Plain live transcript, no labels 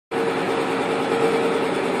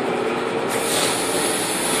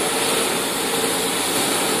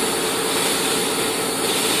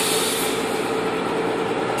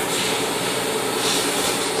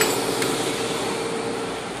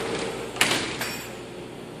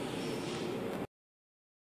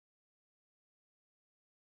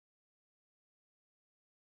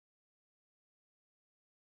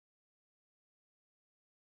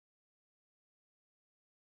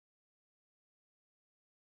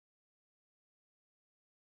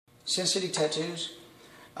Sin City Tattoos.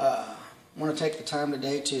 I want to take the time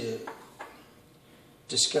today to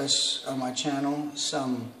discuss on my channel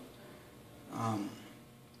some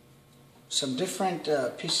different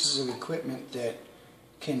pieces of equipment that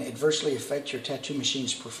can adversely affect your tattoo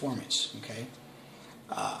machine's performance. Okay,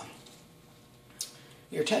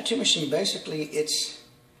 your tattoo machine, basically, it's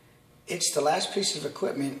the last piece of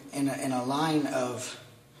equipment in a line of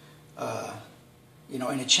in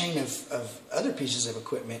a chain of other pieces of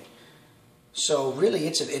equipment. So really,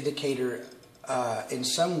 it's an indicator in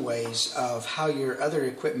some ways of how your other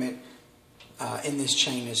equipment in this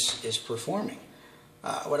chain is performing.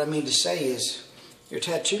 What I mean to say is, your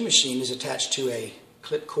tattoo machine is attached to a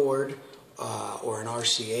clip cord or an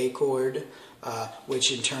RCA cord,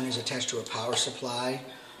 which in turn is attached to a power supply,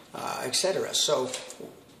 etc. So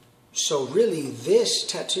really, this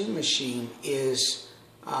tattoo machine is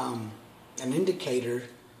an indicator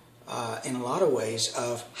in a lot of ways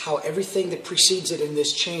of how everything that precedes it in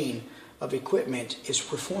this chain of equipment is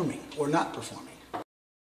performing or not performing.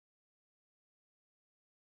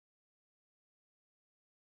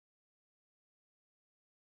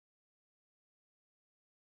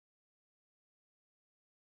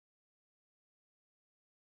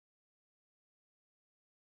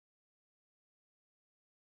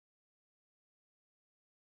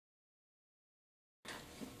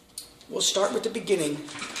 We'll start with the beginning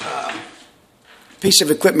piece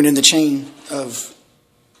of equipment in the chain of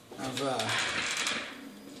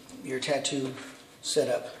your tattoo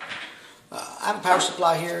setup. I have a power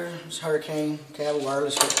supply here. It's Hurricane. Okay, I have a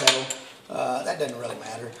wireless foot pedal. That doesn't really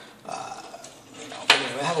matter. But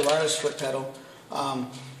anyway, I have a wireless foot pedal.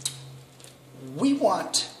 We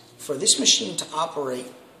want for this machine to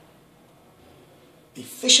operate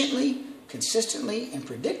efficiently, consistently, and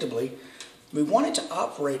predictably. We want it to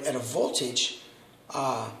operate at a voltage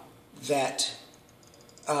that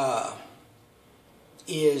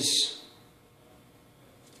is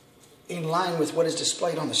in line with what is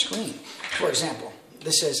displayed on the screen. For example,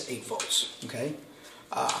 this says 8 volts. Okay.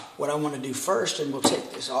 What I want to do first, and we'll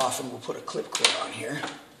take this off and we'll put a clip cord on here.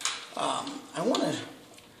 I want to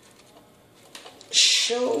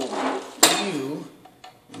show you,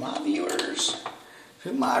 my viewers,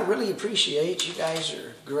 whom I really appreciate. You guys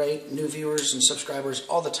are great, new viewers and subscribers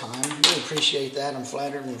all the time. Really appreciate that. I'm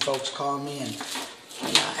flattered when folks call me and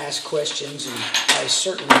ask questions, and I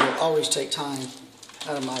certainly will always take time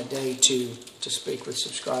out of my day to speak with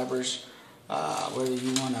subscribers. Whether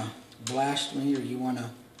you want to blast me or you want to,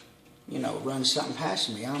 run something past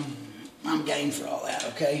me, I'm game for all that.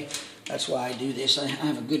 Okay, that's why I do this. I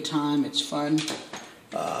have a good time. It's fun.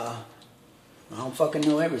 I don't fucking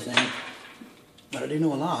know everything, but I do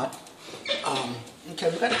know a lot. Okay,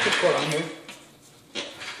 we've got a clip cord on here.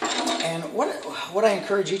 And what I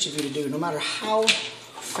encourage each of you to do, no matter how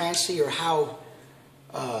fancy or how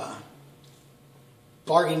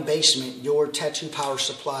bargain basement your tattoo power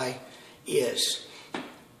supply is,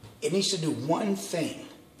 it needs to do one thing,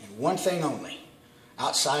 and one thing only.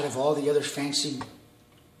 Outside of all the other fancy,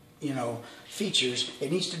 features,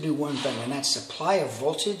 it needs to do one thing, and that's supply a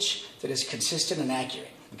voltage that is consistent and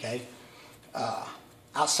accurate. Okay?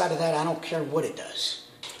 Outside of that, I don't care what it does.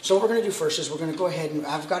 So what we're going to do first is we're going to go ahead and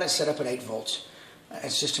I've got it set up at 8 volts.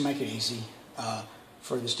 It's just to make it easy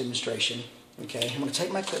for this demonstration. Okay, I'm going to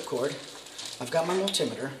take my clip cord. I've got my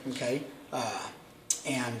multimeter. Okay,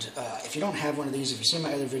 and if you don't have one of these, if you've seen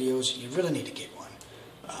my other videos, you really need to get one.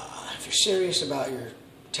 If you're serious about your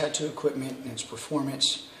tattoo equipment and its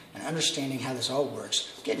performance and understanding how this all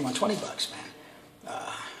works, get one. $20, man.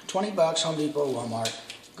 $20, Home Depot, Walmart.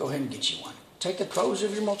 Go ahead and get you one. Take the probes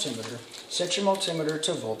of your multimeter, set your multimeter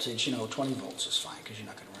to voltage. 20 volts is fine, because you're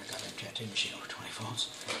not going to run a goddamn tattoo machine over 20 volts.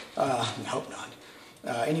 I hope not.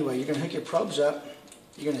 Anyway, you're going to hook your probes up.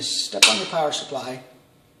 You're going to step on your power supply.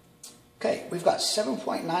 Okay, we've got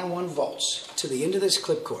 7.91 volts to the end of this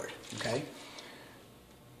clip cord. Okay.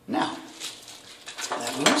 Now,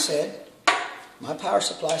 that being said, my power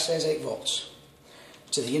supply says 8 volts.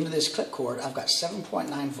 To the end of this clip cord, I've got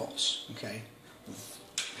 7.9 volts. Okay.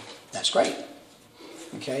 That's great.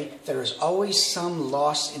 Okay, there is always some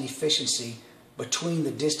loss in efficiency between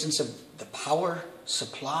the distance of the power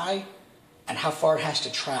supply and how far it has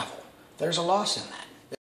to travel. There's a loss in that.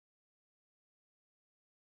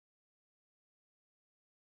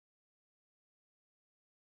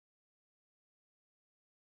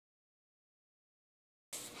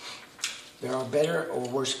 There are better or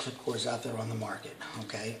worse clip cords out there on the market.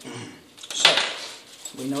 Okay, so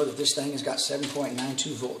we know that this thing has got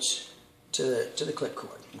 7.92 volts to the clip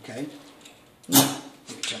cord. Okay. Now,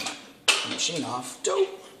 let me turn my machine off. Dope.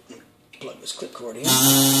 Plug this clip cord in.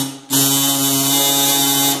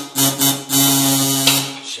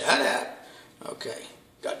 Okay,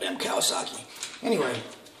 goddamn Kawasaki. Anyway,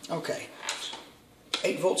 okay,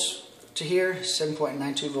 8 volts to here,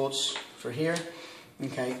 7.92 volts for here.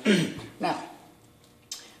 Okay, now,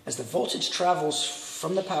 as the voltage travels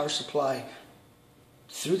from the power supply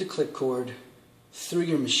through the clip cord, through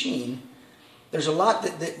your machine, there's a lot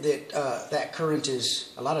that current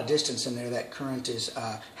is, a lot of distance in there that current is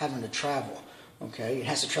having to travel. Okay, it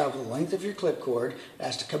has to travel the length of your clip cord, it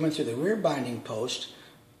has to come in through the rear binding post,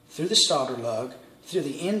 through the solder lug, through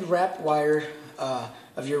the end wrap wire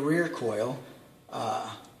of your rear coil,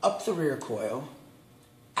 up the rear coil,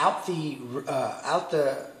 out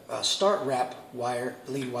the start wrap wire,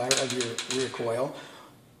 lead wire of your rear coil,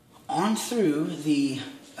 on through the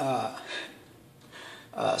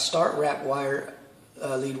start wrap wire,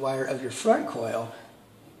 lead wire of your front coil,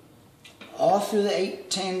 all through the 8,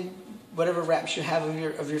 10, whatever wraps you have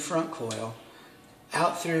of your front coil,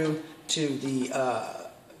 out through to the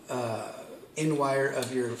end wire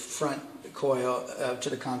of your front coil, up to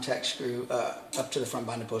the contact screw, up to the front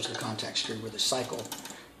binding post of the contact screw where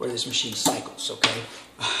this machine cycles. Okay,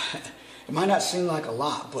 it might not seem like a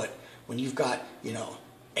lot, but when you've got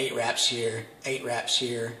 8 wraps here, 8 wraps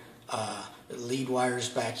here, lead wires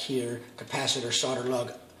back here, capacitor solder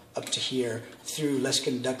lug up to here, through less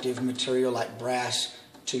conductive material like brass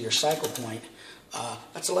to your cycle point,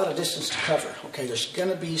 that's a lot of distance to cover. Okay, there's going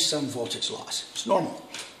to be some voltage loss. It's normal.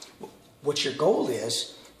 What your goal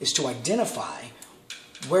is to identify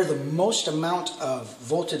where the most amount of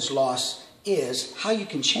voltage loss is, how you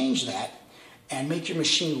can change that, and make your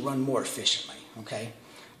machine run more efficiently. Okay,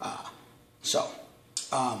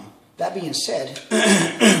 that being said,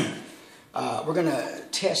 we're going to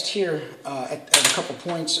test here at a couple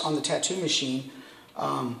points on the tattoo machine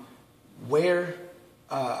where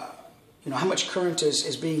how much current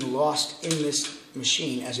is being lost in this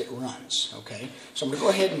machine as it runs. Okay, so I'm going to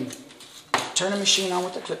go ahead and turn the machine on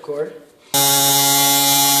with the clip cord. I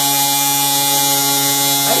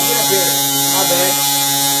didn't get up here. My bad.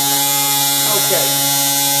 Okay,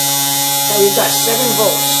 so we've got 7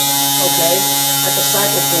 volts. Okay, at the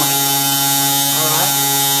cycle point. All right.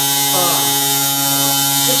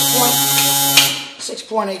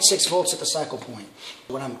 6.86 volts at the cycle point.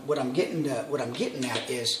 What I'm getting at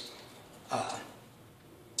is,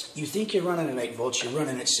 you think you're running at 8 volts, you're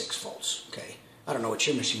running at 6 volts. Okay, I don't know what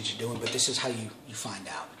your machines are doing, but this is how you find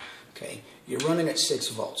out. Okay, you're running at 6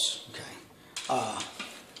 volts. Okay,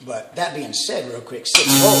 but that being said, real quick, 6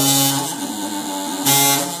 volts.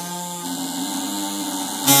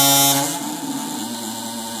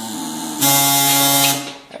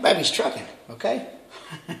 That baby's trucking. Okay.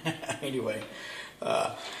 Anyway,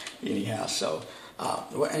 anyhow, so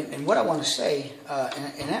and what I want to say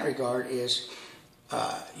in that regard is,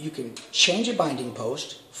 you can change a binding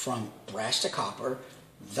post from brass to copper.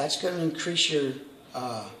 That's going to increase your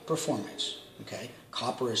performance. Okay,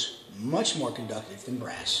 copper is much more conductive than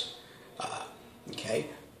brass. Okay,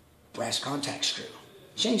 brass contact screw.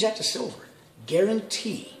 Change that to silver.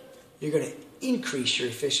 Guarantee you're going to increase your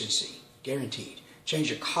efficiency. Guaranteed. Change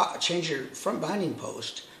your front binding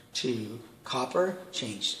post to copper,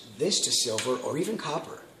 change this to silver or even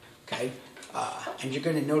copper, okay? And you're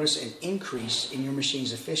going to notice an increase in your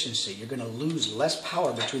machine's efficiency. You're going to lose less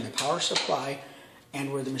power between the power supply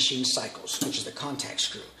and where the machine cycles, which is the contact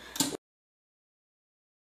screw.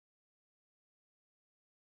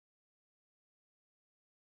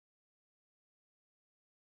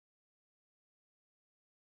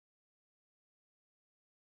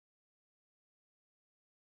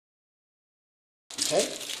 Okay,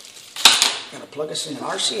 I'm going to plug us in an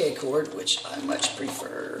RCA cord, which I much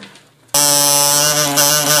prefer.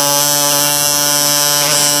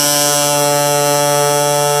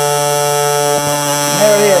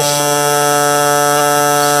 There it is.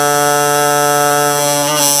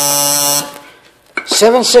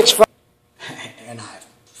 765. And I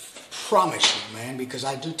promise you, man, because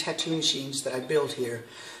I do tattoo machines that I build here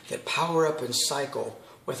that power up and cycle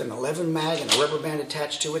with an 11 mag and a rubber band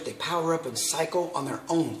attached to it. They power up and cycle on their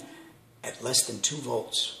own at less than 2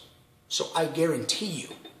 volts. So I guarantee you,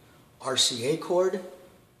 RCA cord,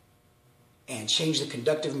 and change the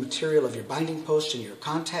conductive material of your binding post and your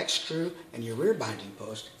contact screw and your rear binding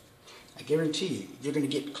post, I guarantee you, you're going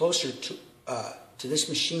to get closer to this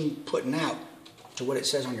machine putting out to what it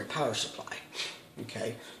says on your power supply.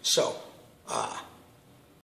 Okay, so